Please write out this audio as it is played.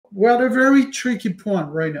we're at a very tricky point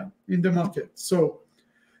right now in the market. So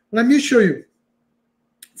let me show you.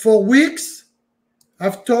 For weeks,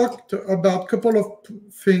 I've talked about a couple of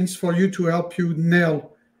things for you to help you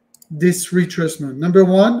nail this retracement. Number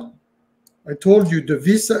one, I told you the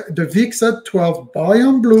VIX at 12, buy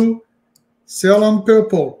on blue, sell on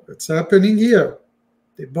purple. It's happening here.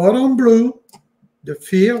 They bought on blue. The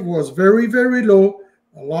fear was very, very low,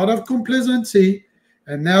 a lot of complacency,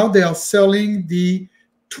 and now they are selling the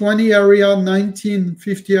 20 area,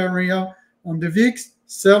 1950 area on the VIX,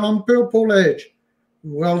 sell on purple edge.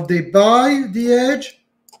 Will they buy the edge?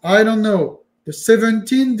 I don't know. The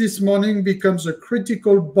 17 this morning becomes a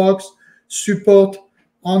critical box support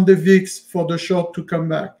on the VIX for the short to come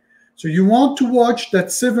back. So you want to watch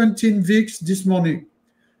that 17 VIX this morning.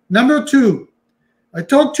 Number two, I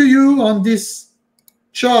talked to you on this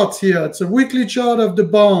chart here. It's a weekly chart of the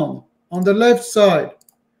bond on the left side.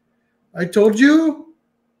 I told you,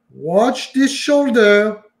 watch this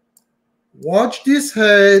shoulder, watch this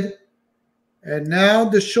head, and now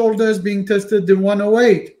the shoulder is being tested the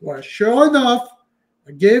 108. Well, sure enough,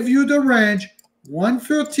 I gave you the range,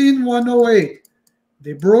 113, 108.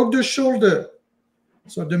 They broke the shoulder.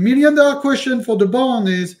 So the million-dollar question for the bond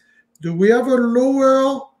is, do we have a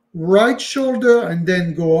lower right shoulder and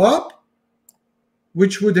then go up,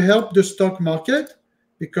 which would help the stock market?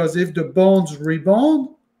 Because if the bonds rebound,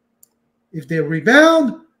 if they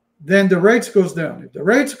rebound, then the rates goes down. If the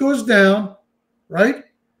rates goes down, right,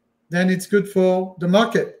 then it's good for the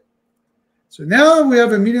market. So now we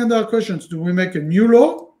have a million-dollar question. Do we make a new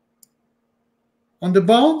low on the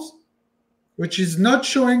bonds, which is not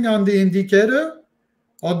showing on the indicator,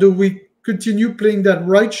 or do we continue playing that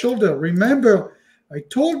right shoulder? Remember, I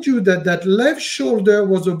told you that that left shoulder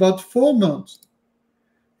was about 4 months.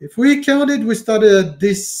 If we counted, we started at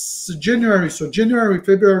this January, so January,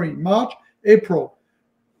 February, March, April.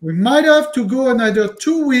 We might have to go another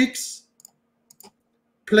 2 weeks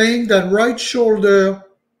playing that right shoulder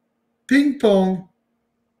ping pong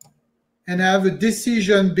and have a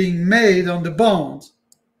decision being made on the bonds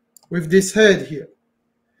with this head here.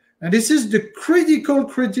 And this is the critical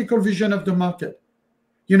vision of the market.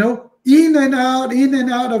 You know, in and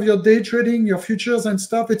out of your day trading, your futures and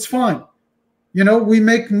stuff, it's fine. You know, we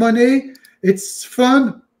make money, it's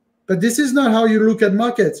fun, but this is not how you look at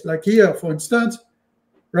markets. Like here, for instance,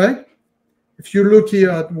 right? If you look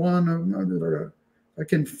here at one, I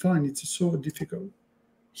can find it's so difficult.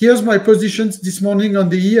 Here's my positions this morning on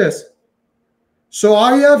the ES. So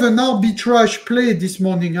I have an arbitrage play this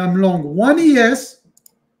morning. I'm long one ES,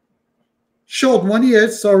 short one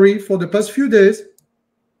ES, sorry, for the past few days.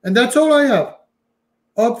 And that's all I have,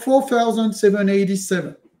 up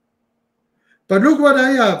 4,787. But look what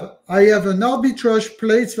I have. I have an arbitrage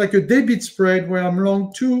play. It's like a debit spread where I'm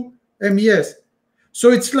long 2 MES.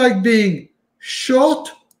 So it's like being short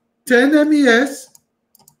 10 MES,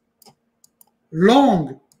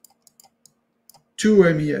 long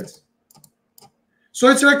 2 MES. So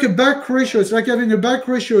it's like a back ratio. It's like having a back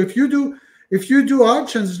ratio. If you do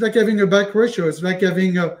options, it's like having a back ratio. It's like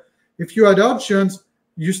having if you had options,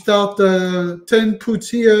 you start 10 puts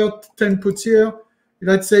here, 10 puts here.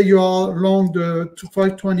 Let's say you are long the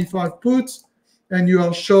 525 puts and you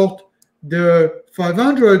are short the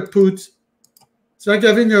 500 puts. It's like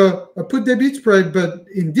having a put debit spread, but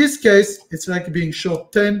in this case, it's like being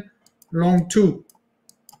short 10, long 2,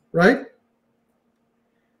 right?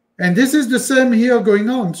 And this is the same here going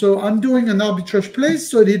on. So I'm doing an arbitrage play,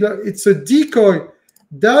 so it's a decoy.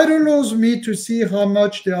 That allows me to see how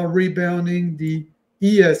much they are rebounding the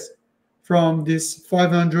ES from this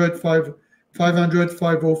 500,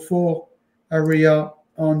 504 area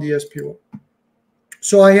on the SPY.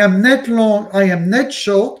 So I am net long, I am net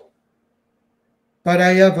short, but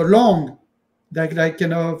I have a long that I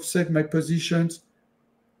can offset my positions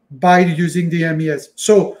by using the MES.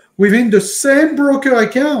 So within the same broker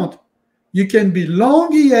account, you can be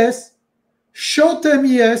long ES, short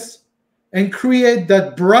MES, and create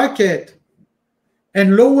that bracket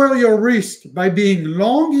and lower your risk by being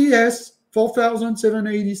long ES,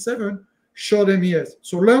 4,787, short MES.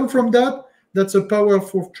 So learn from that. That's a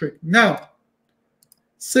powerful trick. Now,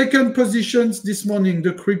 second positions this morning,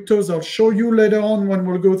 the cryptos. I'll show you later on when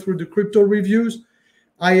we'll go through the crypto reviews.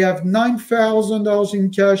 I have $9,000 in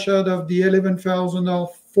cash out of the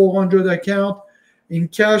 11,400 account in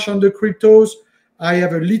cash on the cryptos. I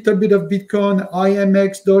have a little bit of Bitcoin,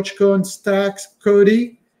 IMX, Dogecoin, Stacks,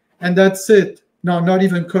 Cody, and that's it. No, not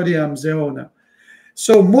even Cody, I'm zero now.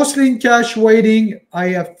 So mostly in cash waiting. I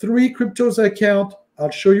have 3 cryptos account.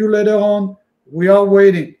 I'll show you later on. We are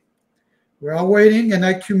waiting. We are waiting and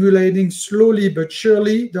accumulating slowly but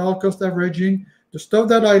surely, dollar cost averaging the stuff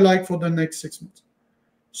that I like for the next 6 months.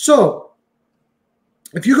 So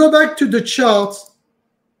if you go back to the charts,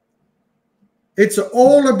 it's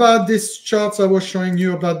all about these charts I was showing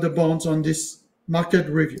you about the bonds on this market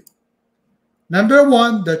review. Number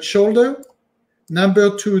one, that shoulder.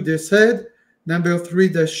 Number two, this head. Number three,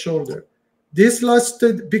 this shoulder. This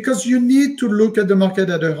lasted, because you need to look at the market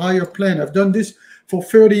at a higher plane. I've done this for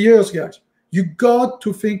 30 years, guys. You got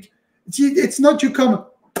to think. It's not you come,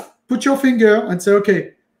 put your finger and say,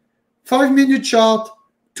 okay, 5-minute chart,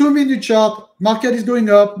 2-minute chart, market is going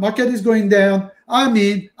up, market is going down. I'm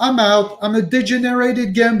in, I'm out, I'm a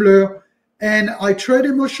degenerated gambler, and I trade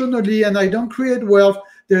emotionally and I don't create wealth.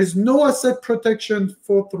 There's no asset protection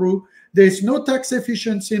for through. There's no tax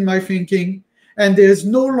efficiency in my thinking. And there's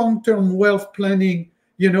no long-term wealth planning,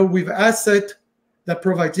 with asset that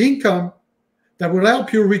provides income that will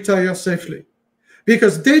help you retire safely.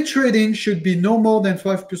 Because day trading should be no more than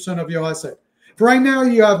 5% of your asset. Right now,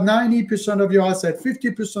 you have 90% of your asset,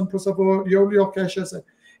 50% plus of your cash asset.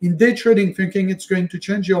 In day trading, thinking it's going to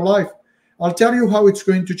change your life. I'll tell you how it's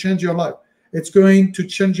going to change your life. It's going to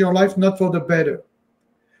change your life not for the better.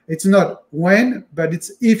 It's not when, but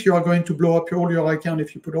it's if you are going to blow up all your account,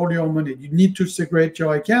 if you put all your money. You need to segregate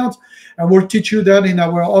your accounts. And we'll teach you that in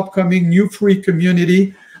our upcoming new free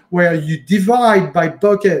community where you divide by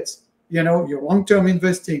buckets, your long-term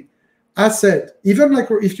investing, asset, even like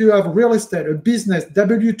if you have real estate, a business,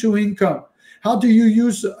 W-2 income. How do you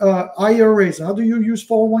use IRAs? How do you use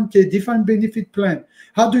 401k, defined benefit plan?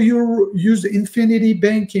 How do you use infinity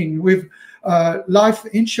banking with life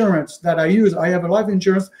insurance that I use? I have a life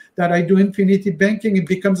insurance that I do infinity banking. It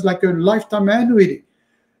becomes like a lifetime annuity.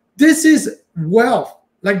 This is wealth,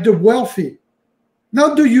 like the wealthy.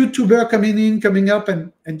 Not the YouTuber coming up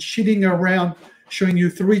and shitting around, showing you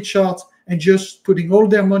 3 charts and just putting all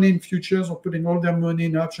their money in futures or putting all their money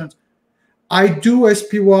in options. I do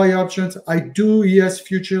SPY options, I do ES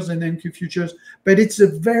futures and NQ futures, but it's a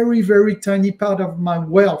very, very tiny part of my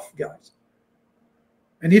wealth, guys.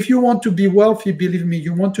 And if you want to be wealthy, believe me,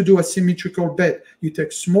 you want to do a symmetrical bet. You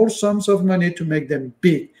take small sums of money to make them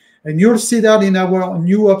big. And you'll see that in our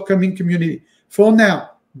new upcoming community. For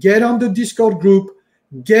now, get on the Discord group,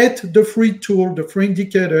 get the free tool, the free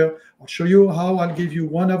indicator. I'll show you how. I'll give you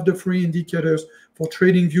one of the free indicators for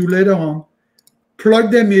TradingView later on.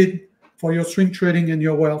 Plug them in for your swing trading and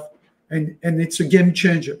your wealth. And it's a game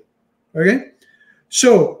changer. Okay?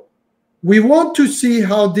 So we want to see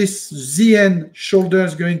how this ZN shoulder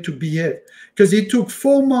is going to behave. Because it took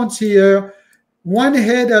 4 months here, one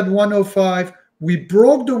head at 105. We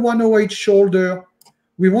broke the 108 shoulder.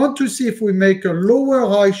 We want to see if we make a lower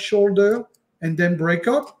high shoulder and then break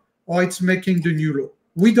up, or it's making the new low.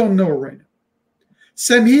 We don't know right now.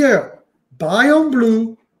 Same here. Buy on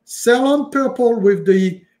blue, sell on purple with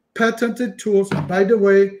the patented tools. And by the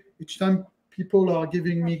way, each time people are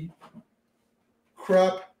giving me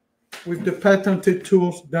crap with the patented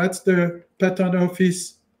tools, that's the patent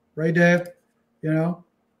office right there.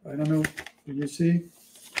 I don't know. Do you see?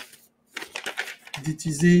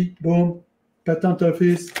 DTZ, boom, patent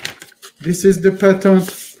office. This is the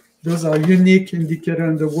patent. Those are unique indicators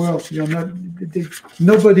in the world.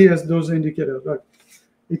 Nobody has those indicators. Look,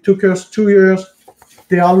 it took us 2 years.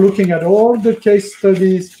 They are looking at all the case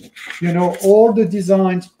studies, all the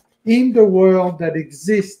designs in the world that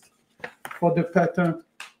exist for the patent.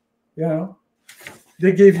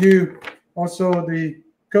 They give you also the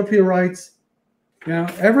copyrights.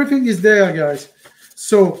 Everything is there, guys.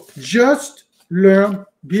 So just learn,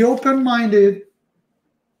 be open-minded,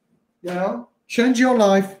 change your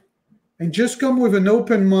life, and just come with an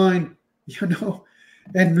open mind,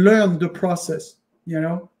 and learn the process,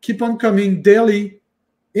 Keep on coming daily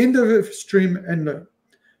in the stream and learn.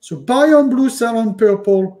 So buy on blue, sell on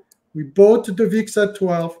purple. We bought the VIX at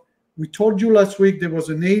 12. We told you last week there was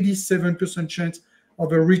an 87% chance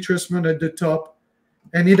of a retracement at the top.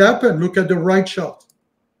 And it happened. Look at the right chart.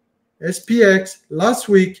 SPX last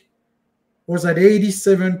week was at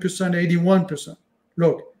 87%, 81%.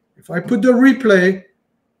 Look, if I put the replay,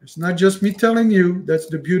 it's not just me telling you. That's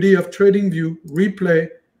the beauty of TradingView. Replay.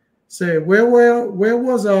 Say, where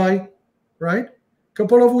was I, right? A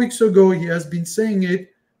couple of weeks ago, he has been saying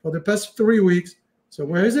it for the past 3 weeks. So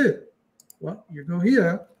where is it? Well, you go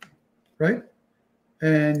here, right?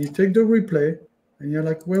 And you take the replay, and you're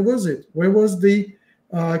like, where was it? Where was the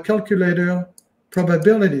calculator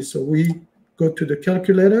probability? So we go to the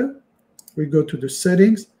calculator. We go to the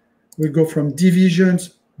settings. We go from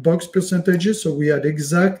divisions, box percentages. So we had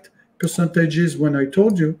exact percentages when I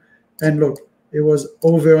told you. And look, it was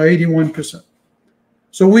over 81%.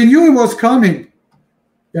 So we knew it was coming.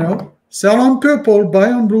 Sell on purple, buy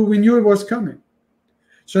on blue. We knew it was coming.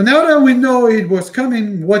 So now that we know it was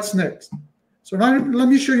coming, what's next? So let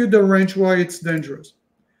me show you the range why it's dangerous.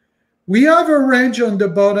 We have a range on the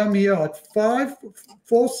bottom here at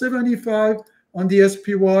 475 on the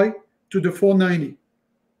SPY to the 490.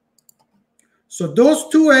 So those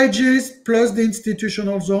two edges plus the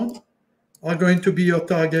institutional zone are going to be your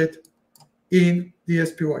target in the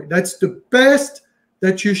SPY. That's the best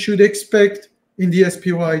that you should expect in the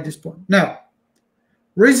SPY at this point. Now,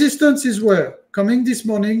 resistance is where? Coming this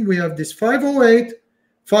morning, we have this 508,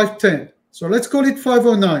 510. So let's call it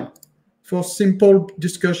 509 for simple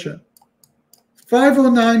discussion.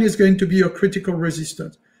 509 is going to be your critical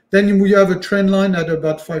resistance. Then we have a trend line at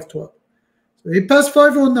about 512. So it passed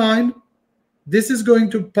 509. This is going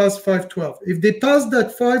to pass 512. If they pass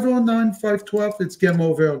that 509, 512, it's game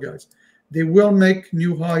over, guys. They will make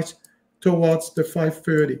new highs towards the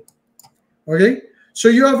 530. Okay? So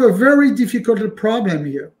you have a very difficult problem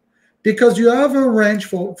here because you have a range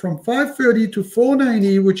from 530 to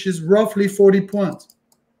 490, which is roughly 40 points.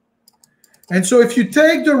 And so if you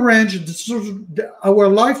take the range, our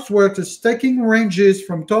life's work is taking ranges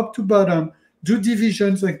from top to bottom, do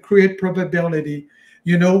divisions and create probability,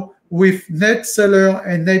 you know, with net seller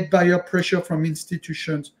and net buyer pressure from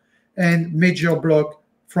institutions and major block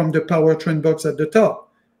from the power trend box at the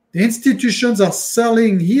top. The institutions are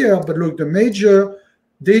selling here, but look, the major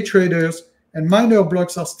day traders and minor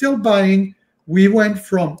blocks are still buying. We went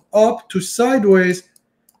from up to sideways,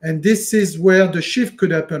 and this is where the shift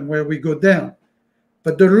could happen, where we go down.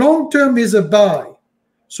 But the long term is a buy.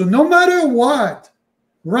 So no matter what,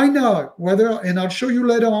 right now, whether, and I'll show you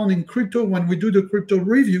later on in crypto when we do the crypto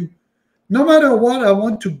review, no matter what, I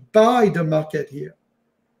want to buy the market here.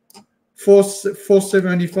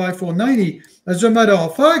 475, 490. As a matter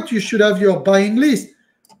of fact, you should have your buying list.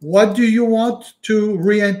 What do you want to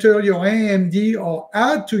re-enter your AMD or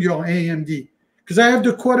add to your AMD? Because I have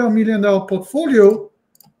the $250,000 portfolio,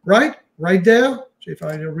 right? Right there. So if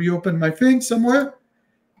I reopen my thing somewhere,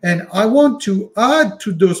 and I want to add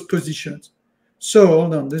to those positions. So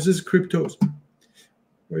hold on, this is cryptos.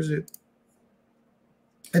 Where is it?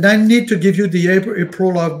 And I need to give you the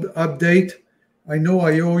April update. I know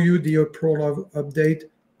I owe you the April update.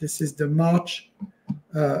 This is the March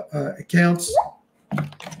accounts.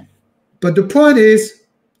 But the point is,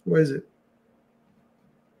 where is it?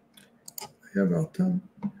 I have our time.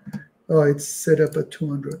 Oh, it's set up at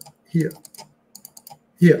 200. Here.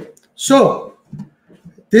 Here. So,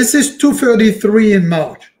 this is 233 in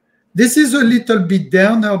March. This is a little bit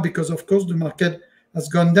down now because, of course, the market has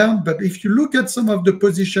gone down. But if you look at some of the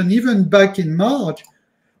position, even back in March,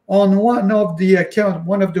 on one of the account,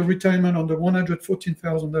 one of the retirement on the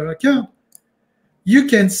 $114,000 account, you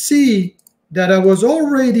can see that I was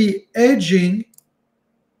already edging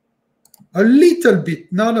a little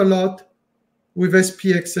bit, not a lot, with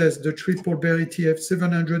SPXS, the triple bear ETF,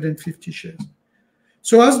 750 shares.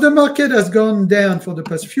 So as the market has gone down for the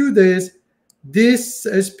past few days, this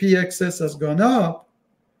SPXS has gone up,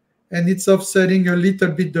 and it's offsetting a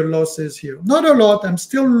little bit the losses here. Not a lot. I'm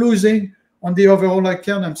still losing on the overall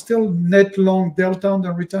account. I'm still net long delta on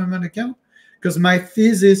the retirement account because my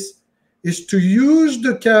thesis is to use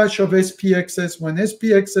the cash of SPXS when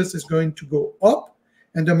SPXS is going to go up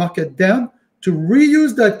and the market down to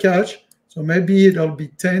reuse that cash. So maybe it'll be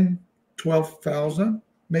 10, 12,000,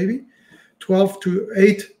 maybe 12 to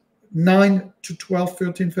 8, 9 to 12,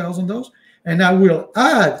 $13,000. And I will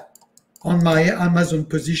add on my Amazon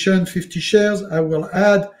position 50 shares. I will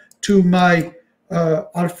add to my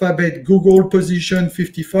Alphabet Google position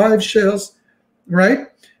 55 shares, right?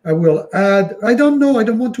 I will add, I don't know, I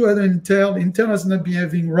don't want to add Intel. Intel has not been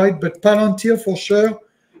behaving right, but Palantir for sure.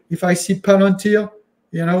 If I see Palantir,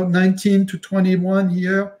 you know, 19 to 21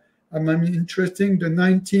 here, I'm interesting. The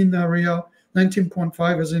 19 area,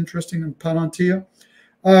 19.5 is interesting in Palantir.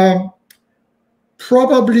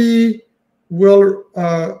 Probably will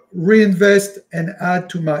reinvest and add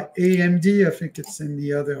to my AMD. I think it's in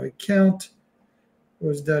the other account.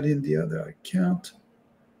 Was that in the other account?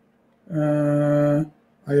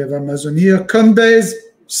 I have Amazon here. Coinbase,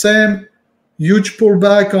 same. Huge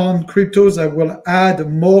pullback on cryptos. I will add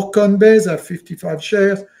more Coinbase. I have 55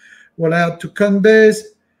 shares. We'll add to Coinbase.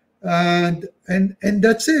 And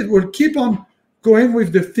that's it. We'll keep on going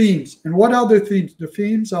with the themes. And what are the themes? The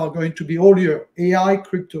themes are going to be all year. AI,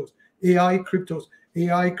 cryptos. AI, cryptos.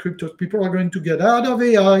 AI, cryptos. People are going to get out of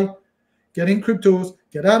AI, get in cryptos,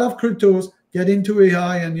 get out of cryptos, get into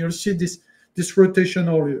AI, and you'll see this rotation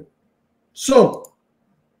all year. So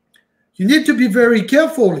you need to be very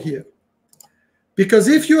careful here, because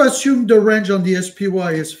if you assume the range on the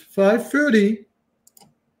SPY is 530,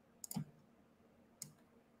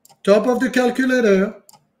 top of the calculator,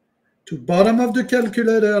 to bottom of the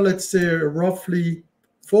calculator, let's say roughly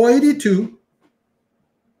 482,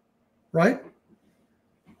 right?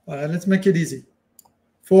 Let's make it easy.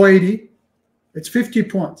 480, it's 50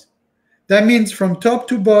 points. That means from top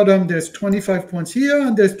to bottom, there's 25 points here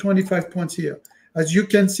and there's 25 points here. As you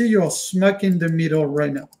can see, you're smack in the middle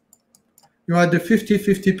right now. You had the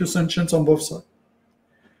 50% chance on both sides.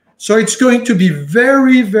 So it's going to be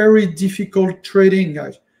very, very difficult trading,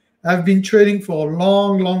 guys. I've been trading for a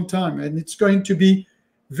long, long time, and it's going to be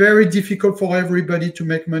very difficult for everybody to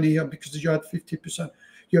make money here because you had 50%.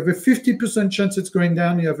 You have a 50% chance it's going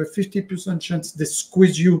down. You have a 50% chance they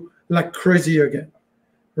squeeze you like crazy again,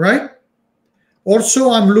 right?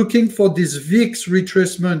 Also, I'm looking for this VIX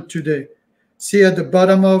retracement today. See at the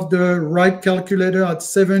bottom of the right calculator at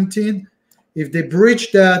 17. If they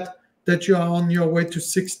breach that you are on your way to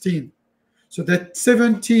 16. So that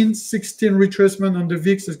 17, 16 retracement on the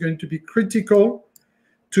VIX is going to be critical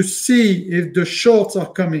to see if the shorts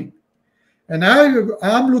are coming. And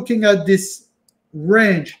I'm looking at this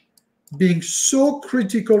range being so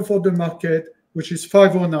critical for the market, which is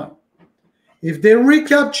 509. If they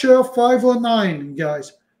recapture 509,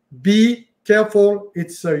 guys, be careful.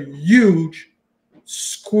 It's a huge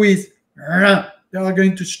squeeze. They are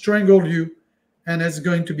going to strangle you, and it's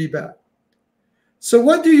going to be bad. So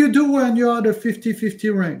what do you do when you're at a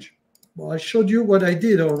 50-50 range? Well, I showed you what I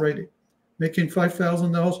did already, making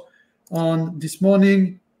 $5,000 on this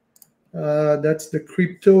morning. That's the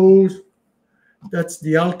cryptos. That's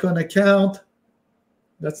the Alcon account.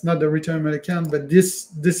 That's not the retirement account, but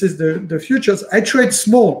this is the futures. I trade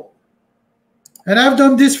small. And I've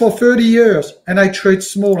done this for 30 years, and I trade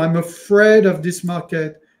small. I'm afraid of this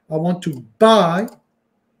market. I want to buy,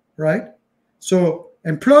 right? So,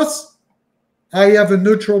 and plus, I have a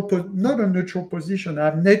neutral, not a neutral position. I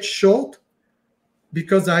have net short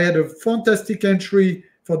because I had a fantastic entry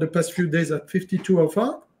for the past few days at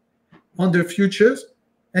 52.05 on the futures.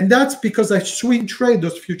 And that's because I swing trade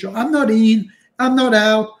those futures. I'm not in, I'm not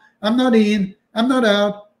out, I'm not in, I'm not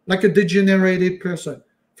out, like a degenerated person.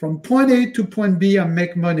 From point A to point B, I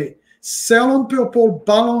make money. Sell on purple,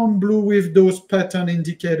 buy on blue with those pattern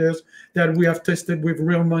indicators that we have tested with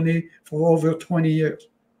real money for over 20 years.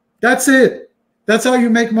 That's it. That's how you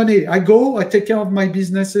make money. I go, I take care of my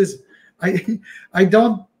businesses. I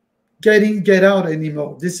don't get out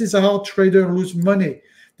anymore. This is how traders lose money.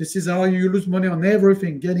 This is how you lose money on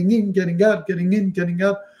everything. Getting in, getting out, getting in, getting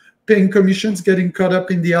out, paying commissions, getting caught up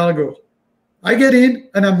in the algo. I get in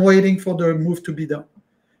and I'm waiting for the move to be done.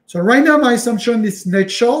 So right now my assumption is net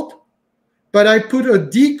short, but I put a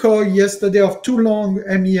decoy yesterday of too long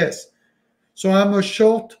MES. So I'm a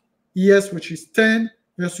short ES, which is 10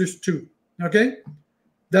 versus 2. Okay,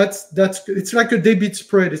 it's like a debit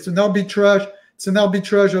spread. It's an arbitrage. It's an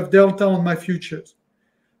arbitrage of delta on my futures.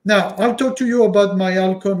 Now I'll talk to you about my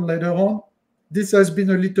Alcon later on. This has been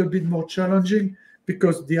a little bit more challenging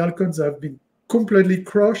because the Alcons have been completely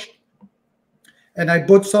crushed, and I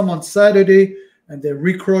bought some on Saturday, and they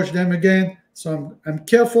recrushed them again. So I'm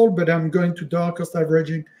careful, but I'm going to dollar cost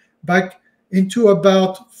averaging back into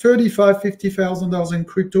about $50,000 in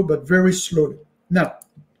crypto, but very slowly. Now,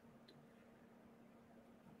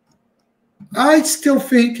 I still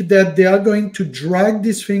think that they are going to drag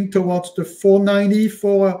this thing towards the 490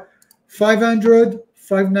 for 500,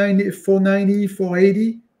 590, 490,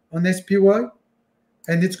 480 on SPY.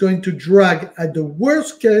 And it's going to drag at the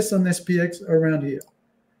worst case on SPX around here,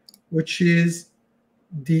 which is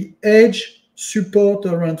the edge support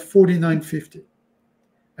around 49.50.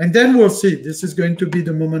 And then we'll see. This is going to be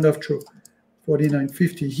the moment of truth.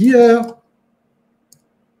 49.50 here,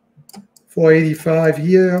 485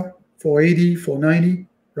 here, 480, 490,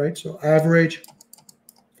 right? So average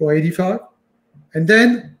 485. And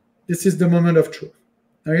then this is the moment of truth,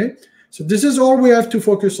 okay? So this is all we have to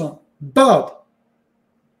focus on. But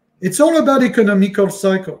it's all about economical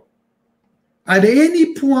cycle. At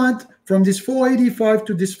any point from this 485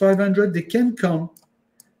 to this 500, they can come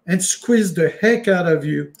and squeeze the heck out of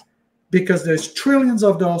you because there's trillions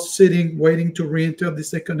of dollars sitting, waiting to re-enter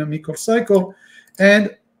this economical cycle.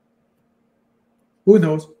 And who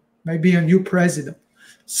knows? Maybe a new president.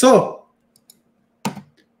 So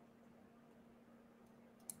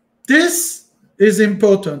this is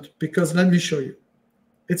important because let me show you.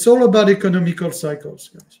 It's all about economical cycles,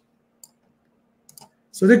 guys.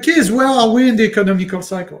 So the key is, where are we in the economical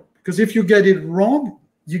cycle? Because if you get it wrong,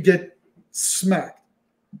 you get smacked.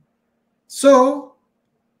 So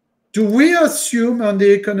do we assume on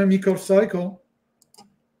the economical cycle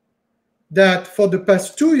that for the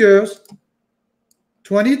past 2 years,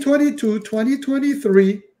 2022,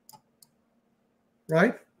 2023,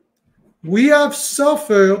 right? We have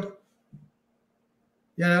suffered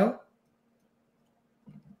you know,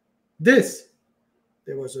 this.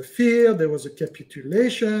 There was a fear, there was a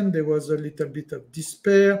capitulation, there was a little bit of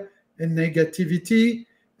despair and negativity.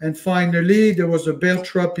 And finally, there was a bear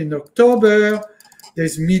trap in October.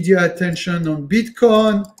 There's media attention on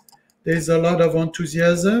Bitcoin. There's a lot of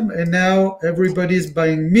enthusiasm. And now everybody's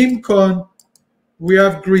buying meme coin. We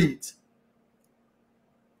have greed.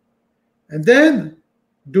 And then,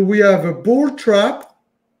 do we have a bull trap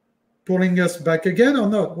pulling us back again or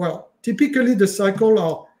not? Well, typically the cycle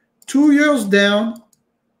are 2 years down,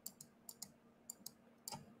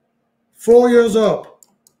 4 years up.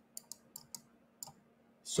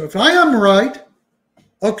 So if I am right,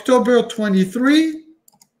 October 23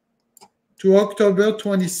 to October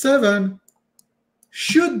 27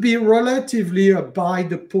 should be relatively a buy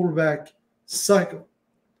the pullback cycle.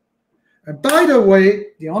 And by the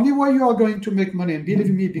way, the only way you are going to make money, and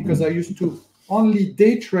believe me, because I used to only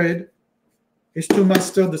day trade, is to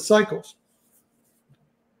master the cycles.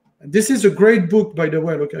 And this is a great book, by the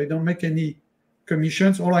way. Look, I don't make any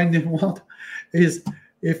commissions. All I want is,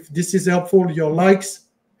 if this is helpful, your likes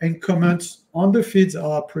and comments on the feeds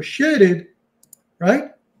are appreciated,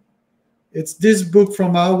 right? It's this book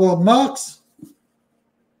from Howard Marks,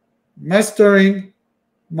 Mastering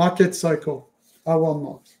Market Cycle, Howard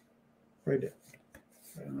Marks, right there.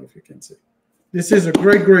 I don't know if you can see. This is a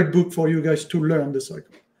great, great book for you guys to learn the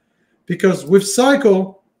cycle. Because with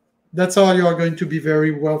cycle, that's how you are going to be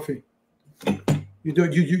very wealthy.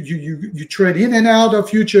 You trade in and out of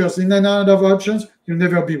futures, in and out of options, you'll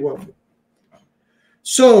never be wealthy.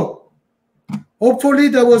 So hopefully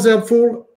that was helpful.